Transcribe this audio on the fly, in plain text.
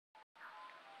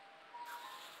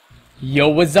Yo,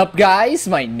 what's up guys?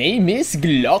 My name is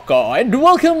GLOCO and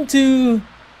welcome to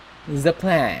The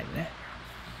Plan.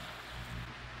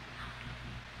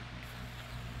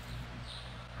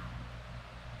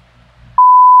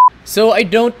 So I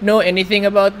don't know anything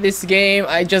about this game.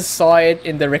 I just saw it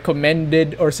in the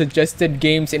recommended or suggested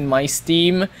games in my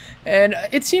Steam, and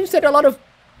it seems that a lot of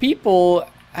people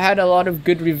had a lot of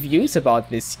good reviews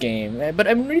about this game, but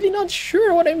I'm really not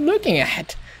sure what I'm looking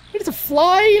at. There's a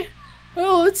fly?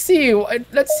 Well, let's see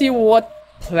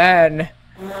what plan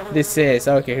this is.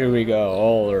 Okay, here we go.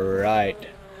 Alright.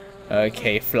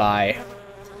 Okay, fly.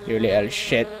 You little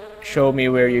shit. Show me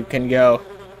where you can go.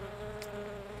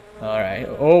 Alright.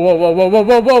 Oh, whoa, whoa, whoa, whoa,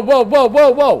 whoa, whoa, whoa, whoa,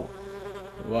 whoa, whoa!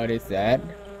 What is that?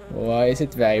 Why is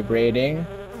it vibrating?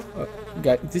 Oh,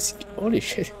 God, this. Holy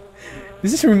shit.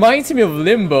 This just reminds me of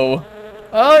Limbo.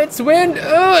 Oh, it's wind!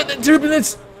 Oh, the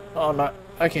turbulence! Oh, no.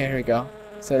 Okay, here we go.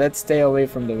 So let's stay away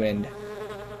from the wind.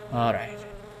 Alright.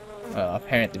 Well,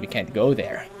 apparently we can't go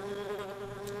there.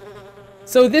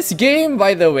 So this game,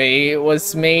 by the way,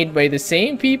 was made by the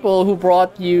same people who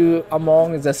brought you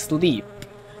Among the Sleep.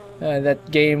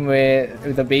 That game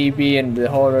with the baby and the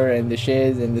horror and the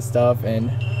shiz and the stuff,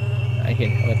 and I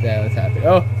can what the hell is happening?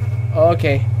 Oh,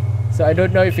 okay. So I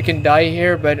don't know if we can die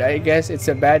here, but I guess it's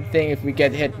a bad thing if we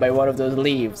get hit by one of those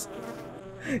leaves.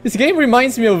 This game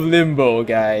reminds me of Limbo,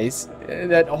 guys.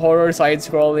 That horror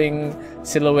side-scrolling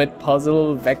silhouette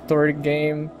puzzle vector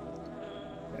game.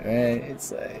 And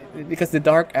it's because the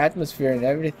dark atmosphere and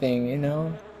everything, you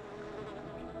know.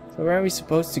 So where are we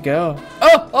supposed to go?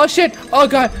 Oh! Oh shit! Oh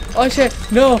god! Oh shit!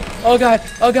 No! Oh god!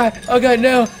 Oh god! Oh god!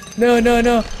 No! No! No!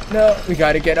 No! No! We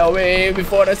gotta get away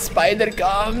before the spider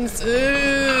comes!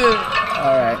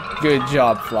 Alright. Good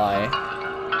job, Fly.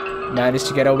 Managed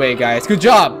to get away, guys. Good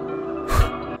job!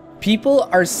 People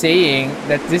are saying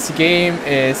that this game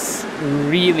is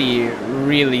really,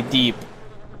 really deep.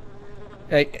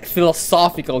 Like,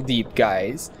 philosophical deep,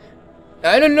 guys.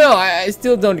 I don't know, I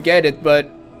still don't get it,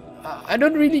 but I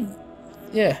don't really...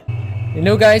 Yeah. You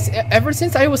know, guys, ever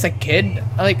since I was a kid,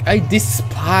 I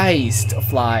despised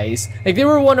flies. Like, they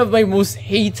were one of my most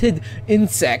hated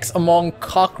insects among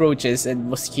cockroaches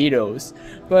and mosquitoes.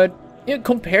 But, you know,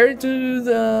 compared to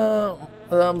the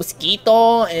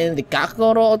mosquito and the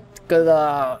cockroach,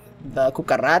 the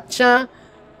cucaracha,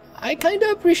 I kind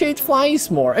of appreciate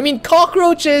flies more. I mean,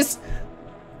 cockroaches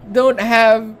don't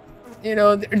have, you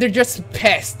know, they're just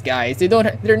pests, guys.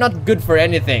 They're not good for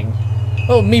anything.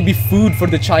 Well, maybe food for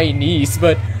the Chinese,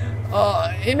 but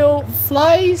you know,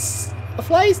 flies,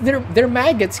 their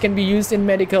maggots can be used in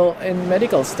medical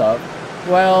stuff.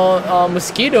 While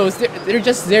mosquitoes, they're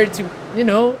just there to, you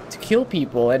know, to kill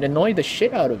people and annoy the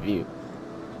shit out of you.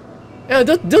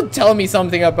 Don't tell me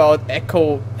something about the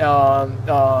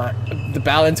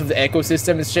balance of the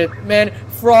ecosystem and shit. Man,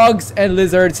 frogs and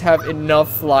lizards have enough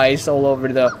flies all over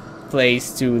the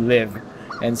place to live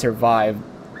and survive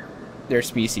their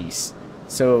species.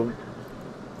 So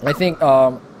I think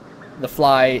the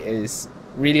fly is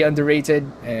really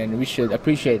underrated and we should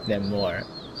appreciate them more.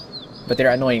 But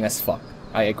they're annoying as fuck.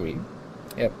 I agree.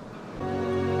 Yep.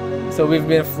 So we've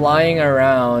been flying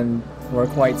around for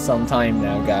quite some time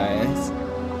now, guys,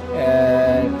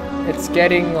 and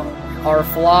our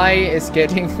fly is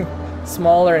getting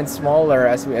smaller and smaller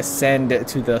as we ascend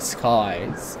to the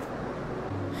skies.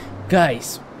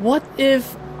 Guys, what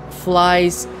if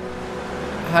flies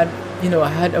had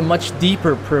a much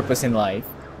deeper purpose in life?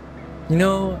 You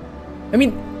know, I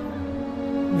mean,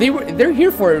 they're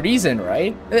here for a reason,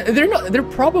 right? They're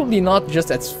probably not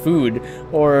just as food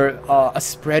or a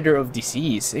spreader of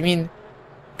disease. I mean,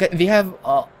 they have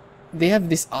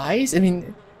these eyes. I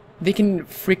mean, they can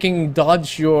freaking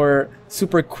dodge your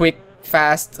super quick,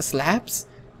 fast slaps.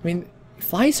 I mean,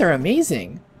 flies are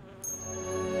amazing.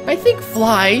 I think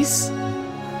flies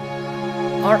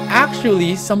are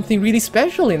actually something really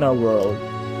special in our world.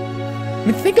 I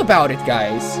mean, think about it,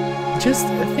 guys. Just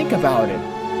think about it.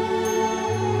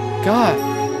 God.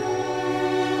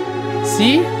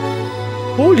 See?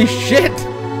 Holy shit!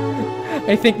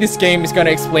 I think this game is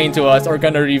gonna explain to us or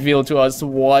gonna reveal to us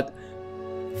what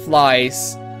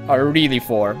flies are really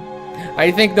for.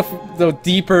 I think the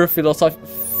deeper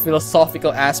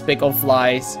philosophical aspect of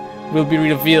flies will be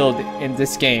revealed in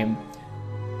this game.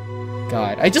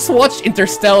 God, I just watched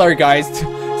Interstellar, guys,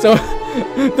 so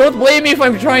don't blame me if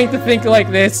I'm trying to think like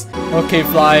this. Okay,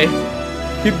 fly,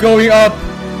 keep going up.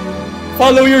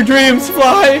 Follow your dreams,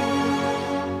 fly.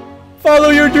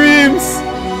 Follow your dreams.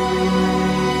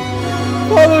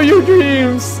 Follow your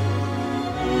dreams.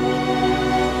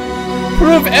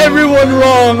 Prove everyone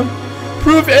wrong.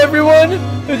 Prove everyone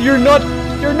that you're not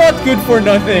good for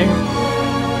nothing.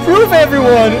 Prove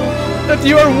everyone that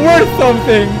you are worth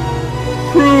something.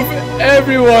 Prove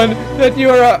everyone that you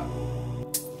are a...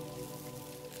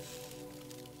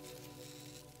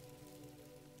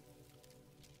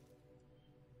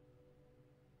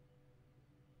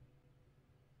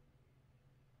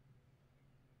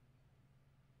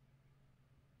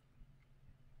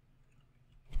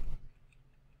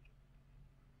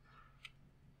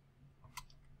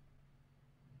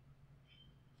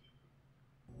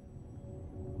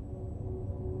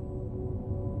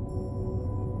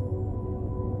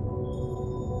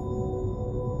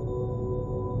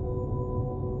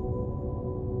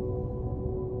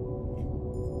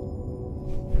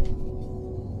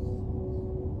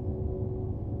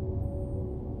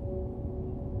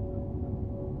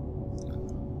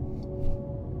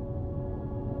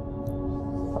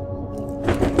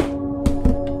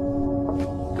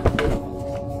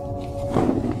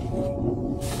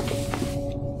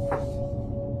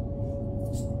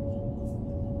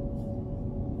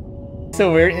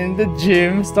 So we're in the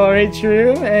gym storage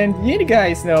room, and you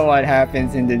guys know what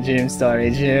happens in the gym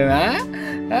storage room, huh?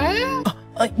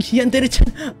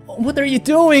 Yandere-chan, what are you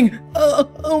doing?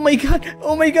 Oh my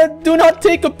god, do not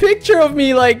take a picture of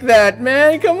me like that,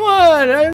 man, come on!